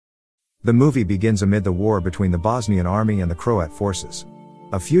The movie begins amid the war between the Bosnian army and the Croat forces.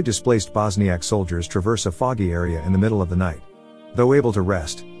 A few displaced Bosniak soldiers traverse a foggy area in the middle of the night. Though able to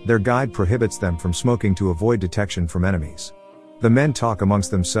rest, their guide prohibits them from smoking to avoid detection from enemies. The men talk amongst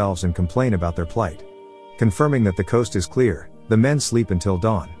themselves and complain about their plight. Confirming that the coast is clear, the men sleep until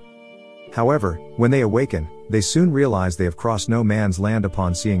dawn. However, when they awaken, they soon realize they have crossed no man's land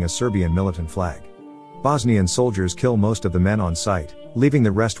upon seeing a Serbian militant flag. Bosnian soldiers kill most of the men on sight, leaving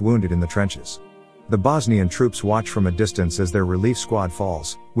the rest wounded in the trenches. The Bosnian troops watch from a distance as their relief squad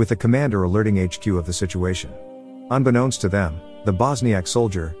falls, with the commander alerting HQ of the situation. Unbeknownst to them, the Bosniak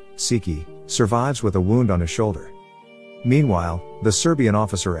soldier, Siki, survives with a wound on his shoulder. Meanwhile, the Serbian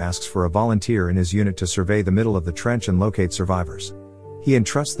officer asks for a volunteer in his unit to survey the middle of the trench and locate survivors. He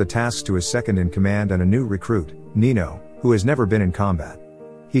entrusts the tasks to his second-in-command and a new recruit, Nino, who has never been in combat.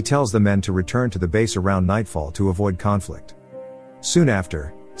 He tells the men to return to the base around nightfall to avoid conflict. Soon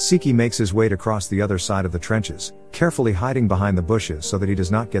after, Siki makes his way to cross the other side of the trenches, carefully hiding behind the bushes so that he does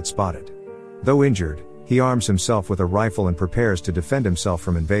not get spotted. Though injured, he arms himself with a rifle and prepares to defend himself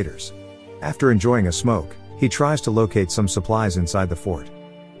from invaders. After enjoying a smoke, he tries to locate some supplies inside the fort.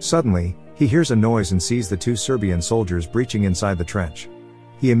 Suddenly, he hears a noise and sees the two Serbian soldiers breaching inside the trench.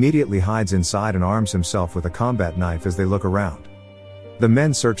 He immediately hides inside and arms himself with a combat knife as they look around. The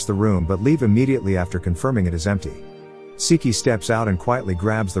men search the room but leave immediately after confirming it is empty. Siki steps out and quietly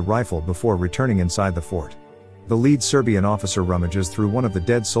grabs the rifle before returning inside the fort. The lead Serbian officer rummages through one of the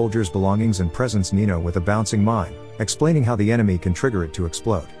dead soldiers' belongings and presents Nino with a bouncing mine, explaining how the enemy can trigger it to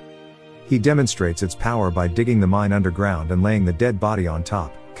explode. He demonstrates its power by digging the mine underground and laying the dead body on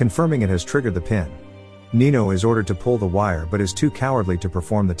top, confirming it has triggered the pin. Nino is ordered to pull the wire but is too cowardly to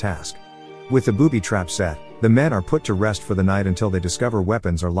perform the task. With the booby trap set, the men are put to rest for the night until they discover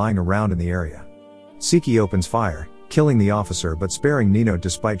weapons are lying around in the area. Siki opens fire, killing the officer but sparing Nino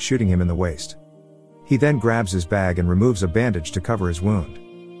despite shooting him in the waist. He then grabs his bag and removes a bandage to cover his wound.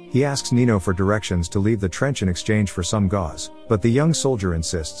 He asks Nino for directions to leave the trench in exchange for some gauze, but the young soldier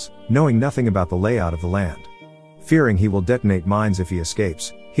insists, knowing nothing about the layout of the land. Fearing he will detonate mines if he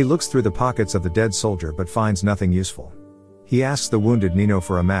escapes, he looks through the pockets of the dead soldier but finds nothing useful. He asks the wounded Nino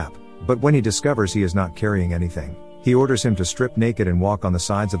for a map, but when he discovers he is not carrying anything, he orders him to strip naked and walk on the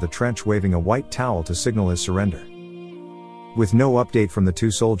sides of the trench waving a white towel to signal his surrender. With no update from the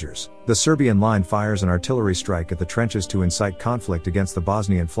two soldiers, the Serbian line fires an artillery strike at the trenches to incite conflict against the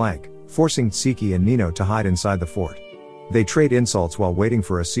Bosnian flank, forcing Siki and Nino to hide inside the fort. They trade insults while waiting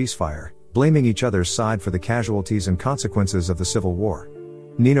for a ceasefire, blaming each other's side for the casualties and consequences of the civil war.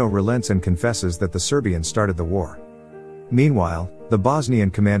 Nino relents and confesses that the Serbians started the war. Meanwhile, the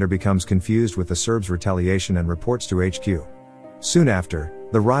Bosnian commander becomes confused with the Serbs' retaliation and reports to HQ. Soon after,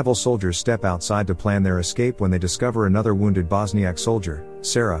 the rival soldiers step outside to plan their escape when they discover another wounded Bosniak soldier,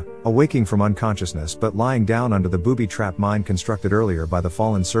 Sarah, awaking from unconsciousness but lying down under the booby trap mine constructed earlier by the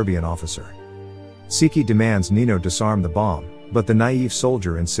fallen Serbian officer. Siki demands Nino disarm the bomb, but the naive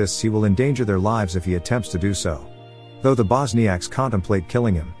soldier insists he will endanger their lives if he attempts to do so. Though the Bosniaks contemplate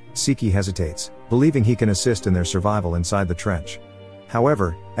killing him, Siki hesitates, believing he can assist in their survival inside the trench.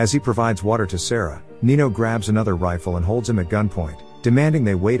 However, as he provides water to Sarah, Nino grabs another rifle and holds him at gunpoint, demanding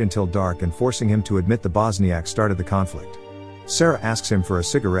they wait until dark and forcing him to admit the Bosniaks started the conflict. Sarah asks him for a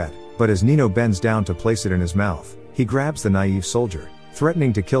cigarette, but as Nino bends down to place it in his mouth, he grabs the naive soldier,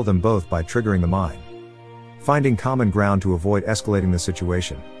 threatening to kill them both by triggering the mine. Finding common ground to avoid escalating the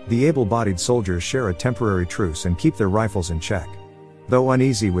situation, the able-bodied soldiers share a temporary truce and keep their rifles in check. Though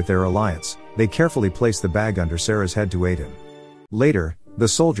uneasy with their alliance, they carefully place the bag under Sarah's head to aid him. Later, the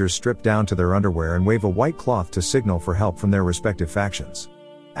soldiers strip down to their underwear and wave a white cloth to signal for help from their respective factions.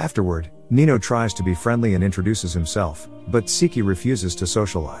 Afterward, Nino tries to be friendly and introduces himself, but Siki refuses to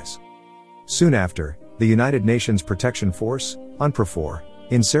socialize. Soon after, the United Nations Protection Force, UNPROFOR,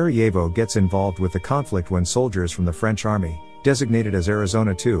 in Sarajevo gets involved with the conflict when soldiers from the French army, designated as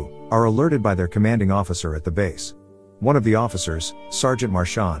Arizona 2, are alerted by their commanding officer at the base. One of the officers, Sergeant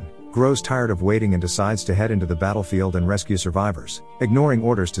Marchand, grows tired of waiting and decides to head into the battlefield and rescue survivors, ignoring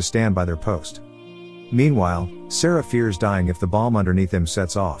orders to stand by their post. Meanwhile, Sarah fears dying if the bomb underneath him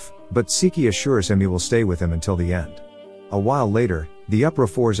sets off, but Siki assures him he will stay with him until the end. A while later, the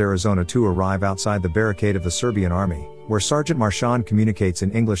UNPROFOR's Arizona 2 arrive outside the barricade of the Serbian army, where Sergeant Marchand communicates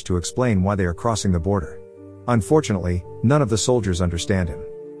in English to explain why they are crossing the border. Unfortunately, none of the soldiers understand him.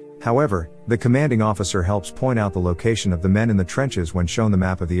 However, the commanding officer helps point out the location of the men in the trenches when shown the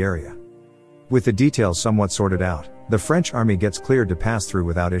map of the area. With the details somewhat sorted out, the French army gets cleared to pass through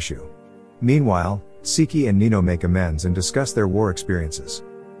without issue. Meanwhile, Siki and Nino make amends and discuss their war experiences.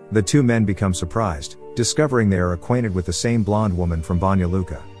 The two men become surprised, discovering they are acquainted with the same blonde woman from Banja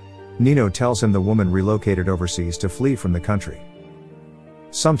Luka. Nino tells him the woman relocated overseas to flee from the country.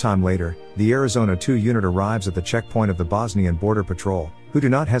 Sometime later, the Arizona 2 unit arrives at the checkpoint of the Bosnian Border Patrol, who do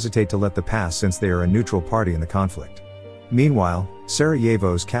not hesitate to let them pass since they are a neutral party in the conflict. Meanwhile,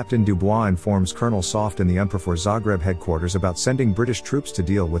 Sarajevo's Captain Dubois informs Colonel Soft in the UNPROFOR Zagreb headquarters about sending British troops to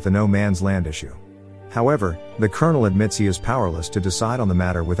deal with the no man's land issue. However, the colonel admits he is powerless to decide on the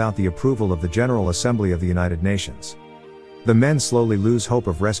matter without the approval of the General Assembly of the United Nations. The men slowly lose hope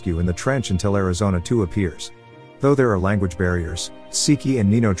of rescue in the trench until Arizona 2 appears. Though there are language barriers, Siki and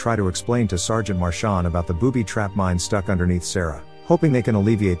Nino try to explain to Sergeant Marchand about the booby trap mine stuck underneath Sarah, hoping they can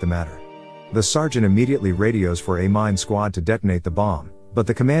alleviate the matter. The sergeant immediately radios for a mine squad to detonate the bomb, but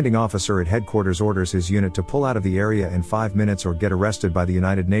the commanding officer at headquarters orders his unit to pull out of the area in 5 minutes or get arrested by the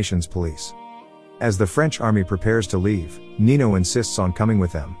United Nations police. As the French army prepares to leave, Nino insists on coming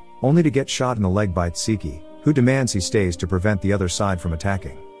with them, only to get shot in the leg by Siki, who demands he stays to prevent the other side from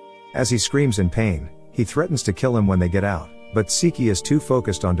attacking. As he screams in pain, he threatens to kill him when they get out, but Siki is too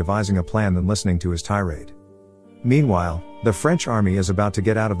focused on devising a plan than listening to his tirade. Meanwhile, the French army is about to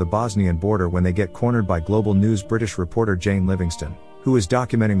get out of the Bosnian border when they get cornered by Global News British reporter Jane Livingston, who is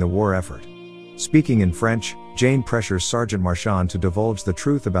documenting the war effort. Speaking in French, Jane pressures Sergeant Marchand to divulge the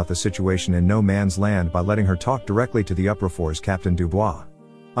truth about the situation in no man's land by letting her talk directly to the UNPROFOR's Captain Dubois.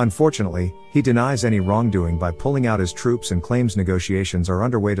 Unfortunately, he denies any wrongdoing by pulling out his troops and claims negotiations are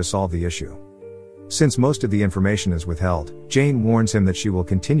underway to solve the issue. Since most of the information is withheld, Jane warns him that she will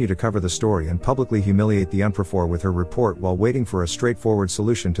continue to cover the story and publicly humiliate the UNPROFOR with her report while waiting for a straightforward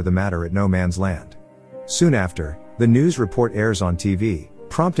solution to the matter at no man's land. Soon after, the news report airs on TV,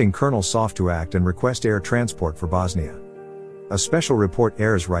 prompting Colonel Soft to act and request air transport for Bosnia. A special report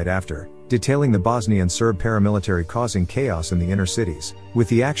airs right after, detailing the Bosnian and Serb paramilitary causing chaos in the inner cities, with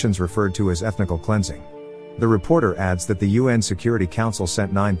the actions referred to as ethnical cleansing. The reporter adds that the UN Security Council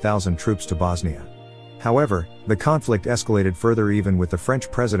sent 9,000 troops to Bosnia. However, the conflict escalated further even with the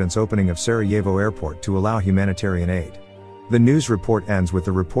French president's opening of Sarajevo airport to allow humanitarian aid. The news report ends with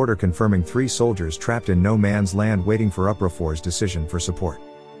the reporter confirming 3 soldiers trapped in no man's land waiting for UNPROFOR's decision for support.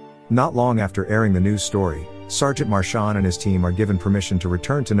 Not long after airing the news story, Sergeant Marchand and his team are given permission to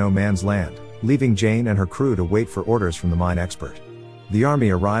return to no man's land, leaving Jane and her crew to wait for orders from the mine expert. The army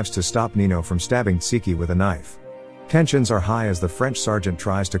arrives to stop Nino from stabbing Siki with a knife. Tensions are high as the French sergeant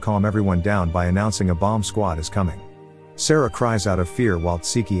tries to calm everyone down by announcing a bomb squad is coming. Sarah cries out of fear while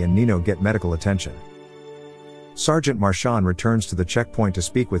Siki and Nino get medical attention. Sergeant Marchand returns to the checkpoint to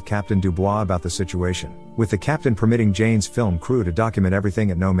speak with Captain Dubois about the situation, with the captain permitting Jane's film crew to document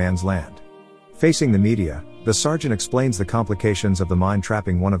everything at no man's land. Facing the media, the sergeant explains the complications of the mine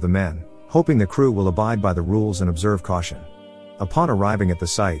trapping one of the men, hoping the crew will abide by the rules and observe caution. Upon arriving at the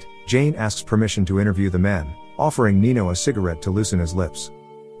site, Jane asks permission to interview the men, offering Nino a cigarette to loosen his lips.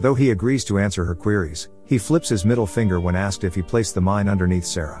 Though he agrees to answer her queries, he flips his middle finger when asked if he placed the mine underneath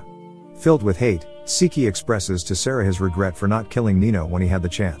Sarah. Filled with hate, Siki expresses to Sarah his regret for not killing Nino when he had the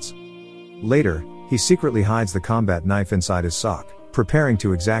chance. Later, he secretly hides the combat knife inside his sock, preparing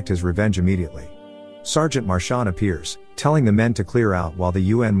to exact his revenge immediately. Sergeant Marchand appears, telling the men to clear out while the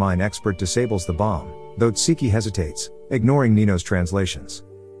UN mine expert disables the bomb, though Siki hesitates, ignoring Nino's translations.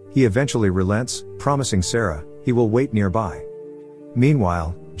 He eventually relents, promising Sarah he will wait nearby.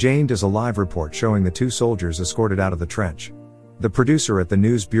 Meanwhile, Jane does a live report showing the 2 soldiers escorted out of the trench. The producer at the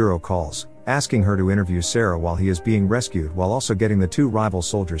news bureau calls, asking her to interview Sarah while he is being rescued while also getting the 2 rival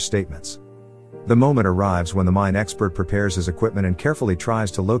soldiers' statements. The moment arrives when the mine expert prepares his equipment and carefully tries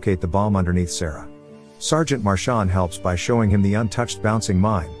to locate the bomb underneath Sarah. Sergeant Marchand helps by showing him the untouched bouncing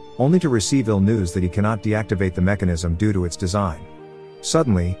mine, only to receive ill news that he cannot deactivate the mechanism due to its design.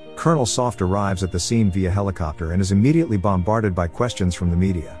 Suddenly, Colonel Soft arrives at the scene via helicopter and is immediately bombarded by questions from the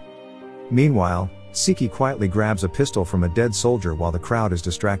media. Meanwhile, Siki quietly grabs a pistol from a dead soldier while the crowd is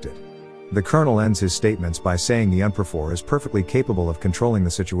distracted. The colonel ends his statements by saying the UNPROFOR is perfectly capable of controlling the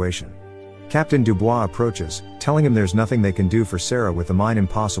situation. Captain Dubois approaches, telling him there's nothing they can do for Sarah with the mine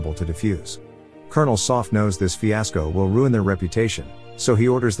impossible to defuse. Colonel Soft knows this fiasco will ruin their reputation, so he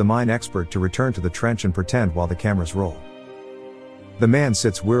orders the mine expert to return to the trench and pretend while the cameras roll. The man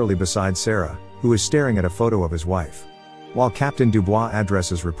sits wearily beside Sarah, who is staring at a photo of his wife. While Captain Dubois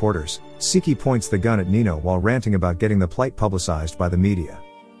addresses reporters, Siki points the gun at Nino while ranting about getting the plight publicized by the media.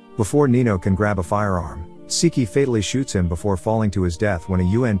 Before Nino can grab a firearm, Siki fatally shoots him before falling to his death when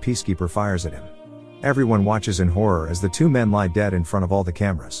a UN peacekeeper fires at him. Everyone watches in horror as the 2 men lie dead in front of all the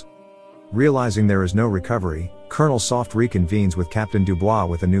cameras. Realizing there is no recovery, Colonel Soft reconvenes with Captain Dubois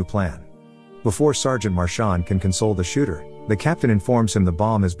with a new plan. Before Sergeant Marchand can console the shooter, the captain informs him the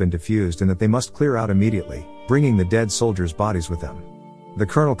bomb has been defused and that they must clear out immediately, bringing the dead soldiers' bodies with them. The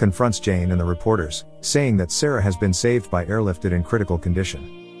colonel confronts Jane and the reporters, saying that Sarah has been saved by airlifted in critical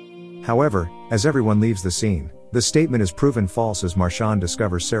condition. However, as everyone leaves the scene, the statement is proven false as Marchand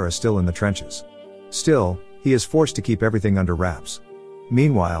discovers Sarah still in the trenches. Still, he is forced to keep everything under wraps.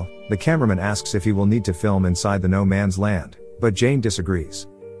 Meanwhile, the cameraman asks if he will need to film inside the no man's land, but Jane disagrees.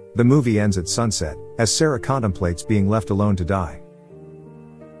 The movie ends at sunset, as Sarah contemplates being left alone to die.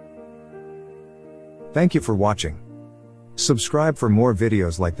 Thank you for watching. Subscribe for more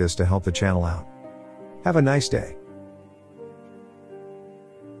videos like this to help the channel out. Have a nice day.